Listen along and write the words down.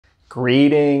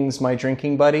Greetings, my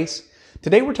drinking buddies.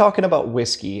 Today we're talking about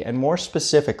whiskey, and more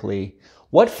specifically,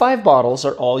 what 5 bottles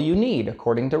are all you need,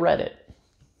 according to Reddit.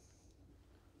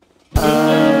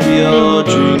 I'm your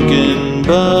drinking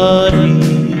buddy.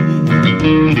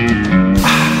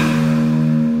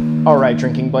 All right,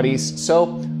 drinking buddies.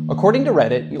 So, according to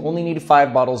Reddit, you only need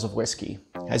 5 bottles of whiskey.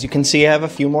 As you can see, I have a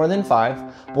few more than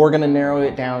 5, but we're gonna narrow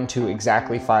it down to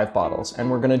exactly 5 bottles.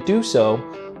 And we're gonna do so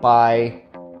by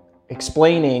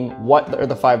explaining what are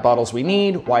the 5 bottles we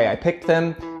need, why I picked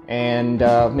them, and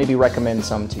maybe recommend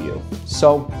some to you.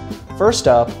 So first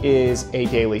up is a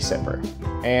daily sipper.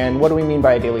 And what do we mean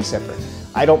by a daily sipper?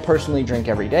 I don't personally drink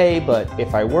every day, but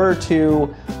if I were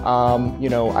to,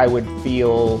 I would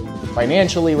feel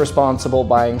financially responsible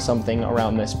buying something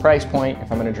around this price point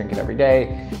if I'm gonna drink it every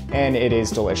day, and it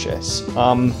is delicious.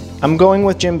 I'm going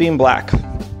with Jim Beam Black.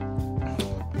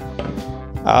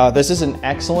 This is an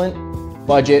excellent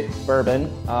budget bourbon.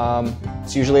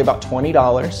 It's usually about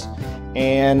 $20,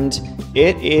 and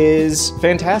it is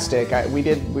fantastic.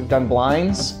 We've done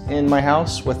blinds in my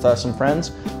house with some friends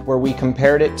where we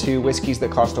compared it to whiskeys that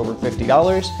cost over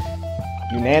 $50.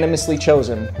 Unanimously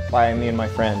chosen by me and my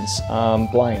friends.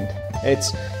 Blind.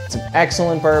 It's an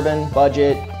excellent bourbon,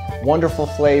 budget, wonderful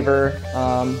flavor,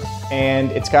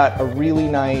 and it's got a really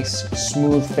nice,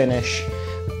 smooth finish.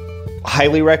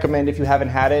 Highly recommend if you haven't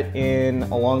had it in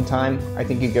a long time. I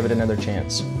think you give it another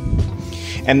chance.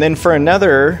 And then for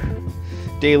another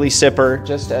daily sipper,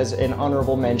 just as an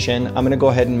honorable mention, I'm gonna go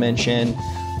ahead and mention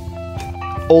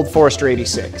Old Forester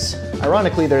 86.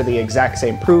 Ironically, they're the exact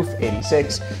same proof,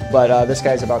 86, but this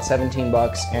guy's about 17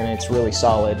 bucks and it's really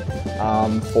solid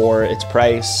for its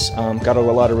price. Got a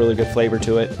lot of really good flavor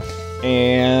to it.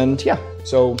 And yeah,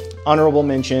 so honorable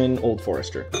mention, Old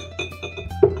Forester.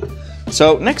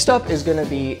 So next up is gonna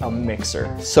be a mixer.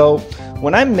 So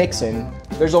when I'm mixing,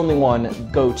 there's only one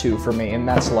go-to for me, and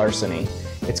that's Larceny.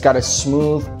 It's got a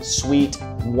smooth, sweet,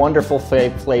 wonderful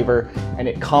flavor, and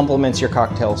it complements your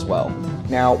cocktails well.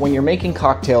 Now, when you're making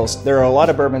cocktails, there are a lot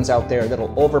of bourbons out there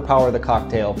that'll overpower the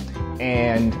cocktail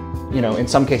and, in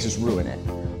some cases ruin it.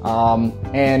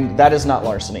 And that is not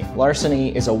Larceny.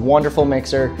 Larceny is a wonderful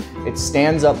mixer. It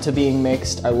stands up to being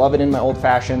mixed. I love it in my old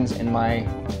fashions, in my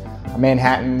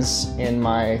Manhattans, in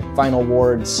my final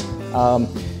wards.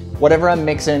 Whatever I'm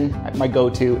mixing, my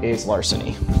go-to is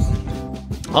Larceny.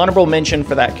 Honorable mention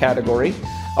for that category.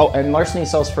 Oh, and Larceny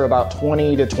sells for about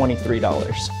 $20 to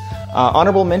 $23.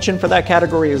 Honorable mention for that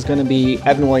category is gonna be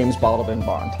Evan Williams Bottled in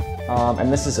Bond.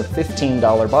 And this is a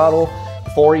 $15 bottle,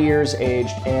 4 years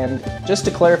aged. And just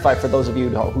to clarify for those of you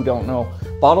who don't know,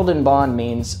 Bottled in Bond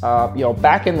means,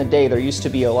 back in the day, there used to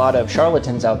be a lot of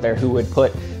charlatans out there who would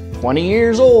put 20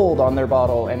 years old on their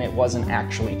bottle, and it wasn't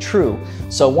actually true.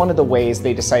 So one of the ways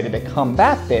they decided to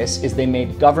combat this is they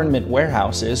made government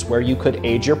warehouses where you could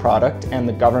age your product, and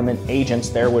the government agents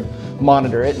there would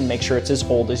monitor it and make sure it's as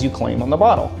old as you claim on the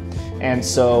bottle. And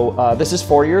so this is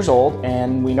 4 years old,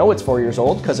 and we know it's 4 years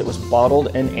old because it was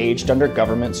bottled and aged under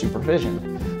government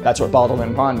supervision. That's what bottled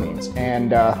in bond means.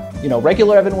 And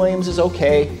regular Evan Williams is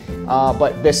okay,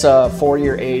 but this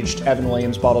 4-year aged Evan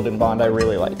Williams Bottled in Bond I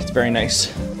really like. It's very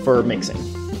nice for mixing.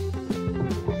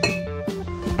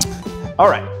 All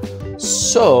right,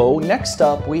 so next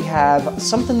up we have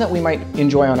something that we might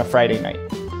enjoy on a Friday night.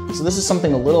 So this is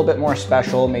something a little bit more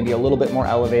special, maybe a little bit more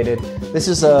elevated. This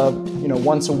is a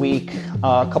once a week,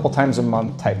 a couple times a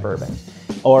month type bourbon,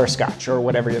 or scotch, or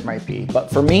whatever it might be.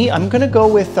 But for me, I'm gonna go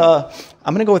with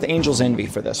Angel's Envy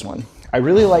for this one. I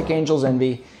really like Angel's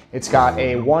Envy. It's got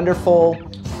a wonderful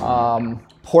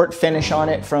port finish on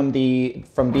it from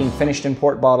being finished in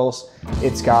port bottles.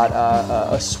 It's got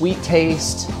a sweet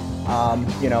taste.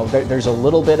 There's a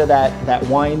little bit of that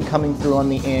wine coming through on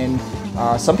the end.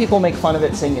 Some people make fun of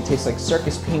it, saying it tastes like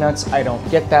circus peanuts. I don't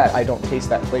get that. I don't taste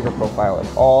that flavor profile at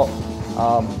all.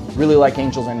 Really like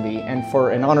Angel's Envy. And for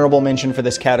an honorable mention for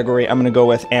this category, I'm gonna go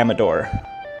with Amador.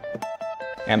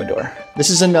 Amador. This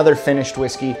is another finished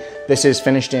whiskey. This is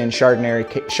finished in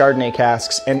Chardonnay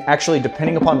casks, and actually,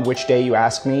 depending upon which day you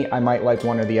ask me, I might like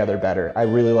one or the other better. I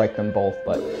really like them both,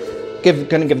 but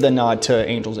gonna give the nod to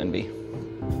Angel's Envy.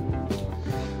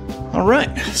 All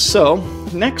right, so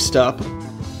next up,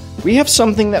 we have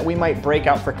something that we might break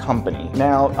out for company.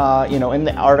 Now, in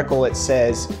the article it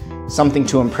says something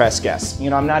to impress guests.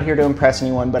 I'm not here to impress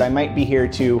anyone, but I might be here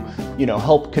to,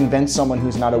 help convince someone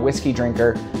who's not a whiskey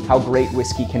drinker how great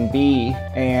whiskey can be.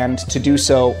 And to do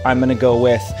so, I'm gonna go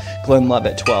with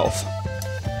Glenlivet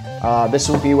 12. This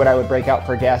would be what I would break out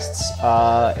for guests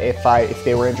if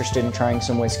they were interested in trying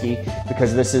some whiskey,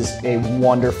 because this is a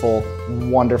wonderful,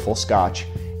 wonderful scotch.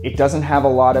 It doesn't have a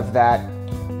lot of that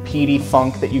peaty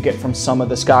funk that you get from some of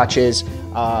the scotches.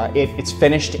 It's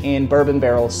finished in bourbon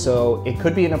barrels, so it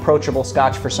could be an approachable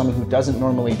scotch for someone who doesn't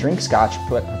normally drink scotch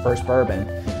but prefers bourbon.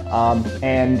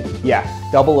 And yeah,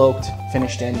 double oaked,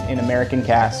 finished in American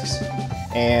casks.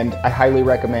 And I highly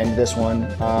recommend this one.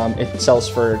 It sells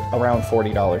for around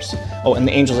 $40. Oh, and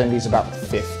the Angel's Envy is about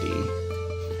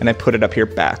 $50. And I put it up here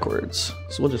backwards,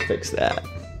 so we'll just fix that.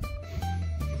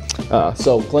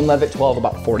 So Glenlivet 12,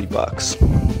 about 40 bucks.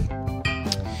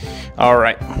 All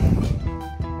right.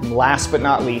 And last but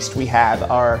not least, we have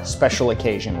our special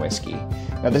occasion whiskey.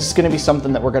 Now this is gonna be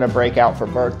something that we're gonna break out for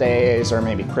birthdays or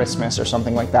maybe Christmas or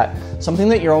something like that. Something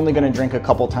that you're only gonna drink a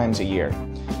couple times a year.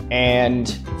 And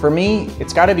for me,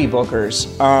 it's gotta be Booker's,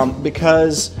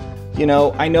 because, you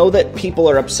know, I know that people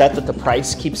are upset that the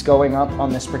price keeps going up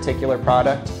on this particular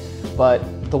product, but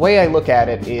the way I look at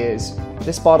it is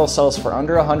this bottle sells for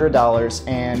under $100,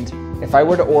 and if I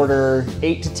were to order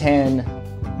 8 to 10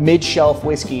 mid-shelf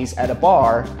whiskeys at a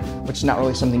bar, which is not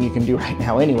really something you can do right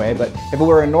now anyway, but if it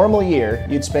were a normal year,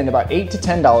 you'd spend about $8 to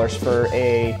 $10 for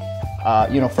a,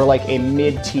 for like a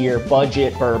mid-tier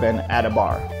budget bourbon at a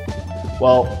bar.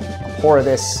 Well, a pour of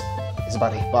this is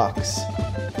about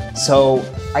 $8. So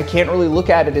I can't really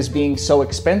look at it as being so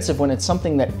expensive when it's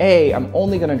something that A, I'm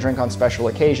only gonna drink on special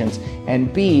occasions,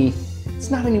 and B,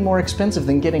 it's not any more expensive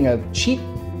than getting a cheap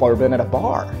bourbon at a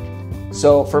bar.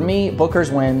 So for me, Booker's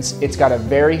wins. It's got a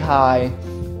very high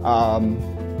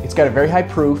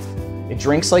proof. It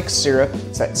drinks like syrup.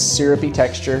 It's that syrupy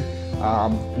texture.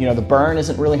 The burn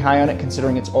isn't really high on it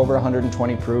considering it's over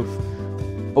 120 proof.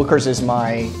 Booker's is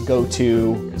my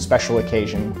go-to special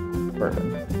occasion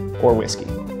bourbon or whiskey.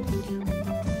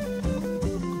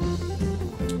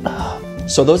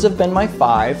 So those have been my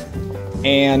 5,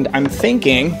 and I'm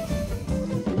thinking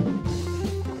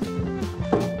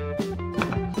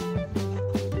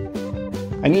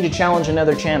I need to challenge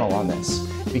another channel on this,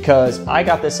 because I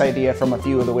got this idea from a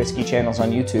few of the whiskey channels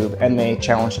on YouTube, and they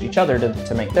challenged each other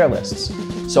to make their lists.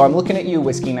 So I'm looking at you,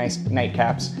 Whiskey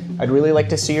Nightcaps. I'd really like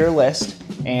to see your list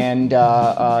and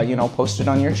post it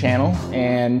on your channel.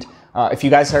 And if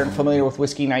you guys aren't familiar with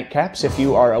Whiskey Nightcaps, if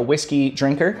you are a whiskey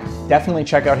drinker, definitely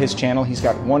check out his channel. He's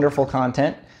got wonderful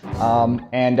content.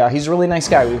 He's a really nice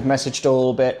guy. We've messaged a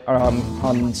little bit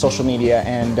on social media,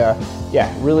 and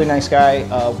yeah, really nice guy,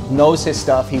 knows his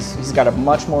stuff. He's got a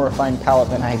much more refined palate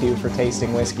than I do for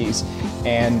tasting whiskeys,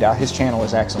 and his channel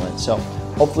is excellent. So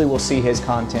hopefully we'll see his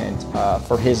content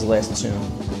for his list soon.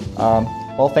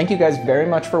 Well, thank you guys very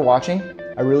much for watching.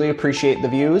 I really appreciate the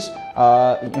views.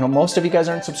 Most of you guys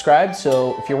aren't subscribed,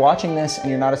 so if you're watching this and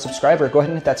you're not a subscriber, go ahead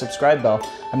and hit that subscribe bell.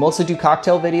 I mostly do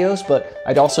cocktail videos, but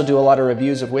I'd also do a lot of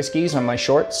reviews of whiskeys on my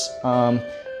shorts.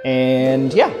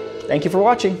 And yeah, thank you for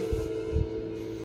watching.